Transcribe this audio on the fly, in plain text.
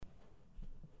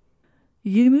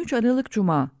23 Aralık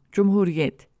Cuma,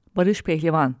 Cumhuriyet, Barış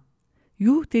Pehlivan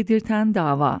Yuh, dedirten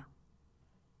dava.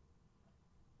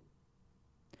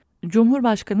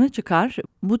 Cumhurbaşkanı çıkar,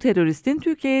 bu teröristin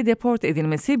Türkiye'ye deport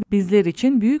edilmesi bizler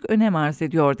için büyük önem arz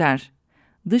ediyor der.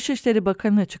 Dışişleri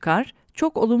Bakanı çıkar,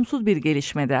 çok olumsuz bir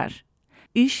gelişme der.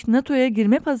 İş NATO'ya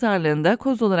girme pazarlığında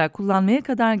koz olarak kullanmaya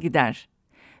kadar gider.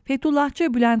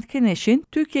 Fethullahçı Bülent Keneş'in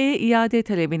Türkiye'ye iade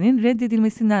talebinin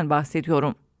reddedilmesinden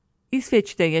bahsediyorum.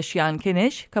 İsveç'te yaşayan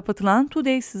Keneş, kapatılan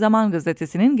Today's Zaman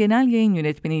gazetesinin genel yayın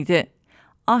yönetmeniydi.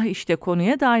 Ah işte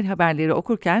konuya dair haberleri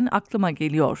okurken aklıma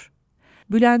geliyor.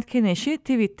 Bülent Keneş'i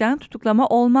tweetten tutuklama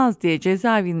olmaz diye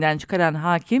cezaevinden çıkaran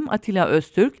hakim Atilla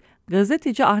Öztürk,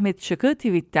 gazeteci Ahmet Şık'ı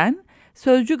tweetten,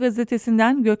 Sözcü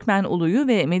gazetesinden Gökmen Ulu'yu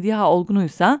ve Mediha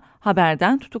Olgun'uysa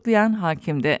haberden tutuklayan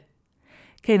hakimdi.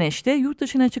 Keneş'te yurt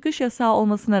dışına çıkış yasağı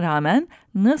olmasına rağmen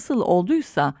nasıl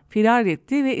olduysa firar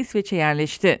etti ve İsveç'e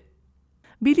yerleşti.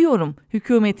 Biliyorum,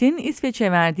 hükümetin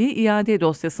İsveç'e verdiği iade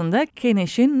dosyasında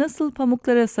Keneş'in nasıl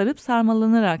pamuklara sarıp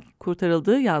sarmalanarak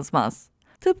kurtarıldığı yazmaz.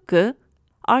 Tıpkı,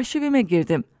 arşivime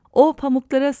girdim, o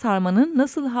pamuklara sarmanın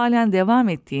nasıl halen devam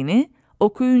ettiğini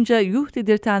okuyunca yuh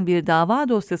dedirten bir dava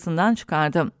dosyasından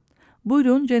çıkardım.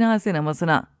 Buyurun cenaze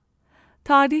namazına.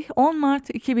 Tarih 10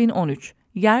 Mart 2013,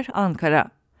 yer Ankara.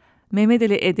 Mehmet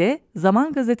Ali Ede,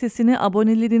 Zaman gazetesini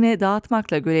abonelerine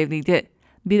dağıtmakla görevliydi.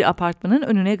 Bir apartmanın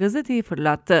önüne gazeteyi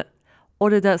fırlattı.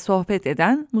 Orada sohbet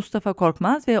eden Mustafa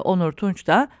Korkmaz ve Onur Tunç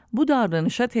da bu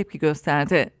davranışa tepki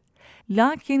gösterdi.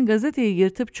 Lakin gazeteyi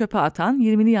yırtıp çöpe atan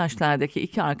 20'li yaşlardaki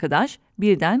iki arkadaş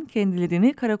birden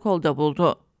kendilerini karakolda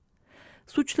buldu.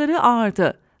 Suçları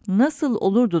ağırdı. Nasıl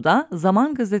olurdu da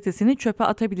Zaman gazetesini çöpe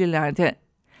atabilirlerdi?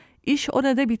 İş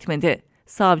orada bitmedi.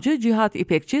 Savcı Cihat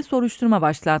İpekçi soruşturma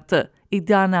başlattı.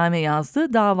 İddianame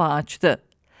yazdı, dava açtı.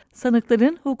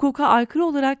 Sanıkların hukuka aykırı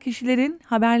olarak kişilerin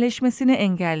haberleşmesini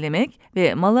engellemek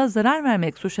ve mala zarar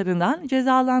vermek suçlarından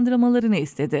cezalandırılmalarını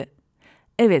istedi.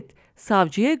 Evet,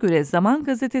 savcıya göre Zaman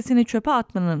gazetesini çöpe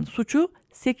atmanın suçu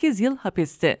 8 yıl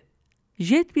hapisti.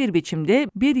 Jet bir biçimde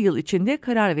 1 yıl içinde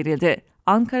karar verildi.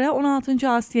 Ankara 16.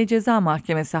 Asliye Ceza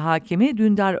Mahkemesi Hakimi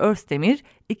Dündar Özdemir,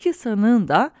 iki sanığın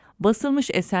da basılmış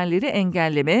eserleri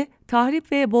engelleme,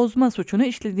 tahrip ve bozma suçunu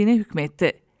işlediğine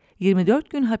hükmetti. 24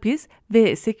 gün hapis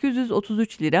ve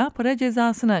 833 lira para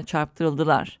cezasına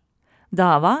çarptırıldılar.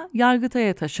 Dava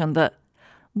Yargıtay'a taşındı.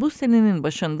 Bu senenin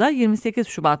başında 28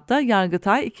 Şubat'ta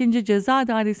Yargıtay 2. Ceza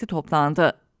Dairesi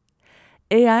toplandı.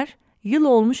 Eğer yıl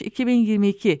olmuş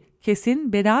 2022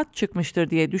 kesin beraat çıkmıştır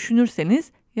diye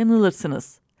düşünürseniz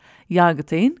yanılırsınız.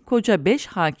 Yargıtay'ın koca 5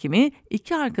 hakimi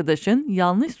 2 arkadaşın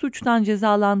yanlış suçtan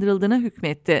cezalandırıldığına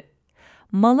hükmetti.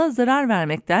 Mala zarar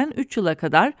vermekten 3 yıla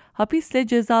kadar hapisle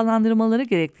cezalandırmaları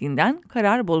gerektiğinden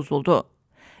karar bozuldu.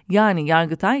 Yani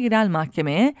Yargıtay Genel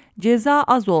Mahkeme'ye ceza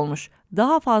az olmuş,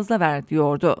 daha fazla ver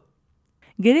diyordu.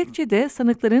 Gerekçede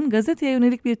sanıkların gazeteye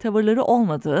yönelik bir tavırları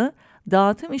olmadığı,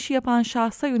 dağıtım işi yapan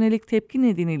şahsa yönelik tepki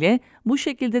nedeniyle bu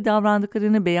şekilde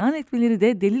davrandıklarını beyan etmeleri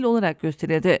de delil olarak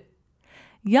gösterildi.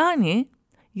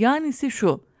 Yanisi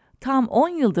şu, tam 10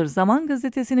 yıldır Zaman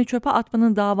gazetesini çöpe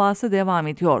atmanın davası devam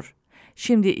ediyor.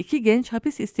 Şimdi 2 genç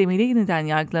hapis istemiyle yeniden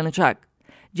yargılanacak.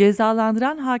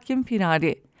 Cezalandıran hakim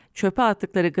firari, çöpe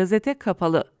attıkları gazete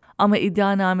kapalı ama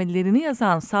iddianamelerini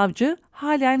yazan savcı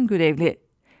halen görevli.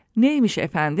 Neymiş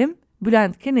efendim?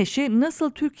 Bülent Keneş'i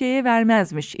nasıl Türkiye'ye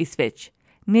vermezmiş İsveç?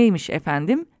 Neymiş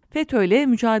efendim? FETÖ'yle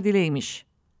mücadeleymiş.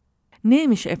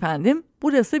 Neymiş efendim?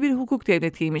 Burası bir hukuk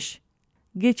devletiymiş.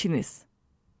 Geçiniz.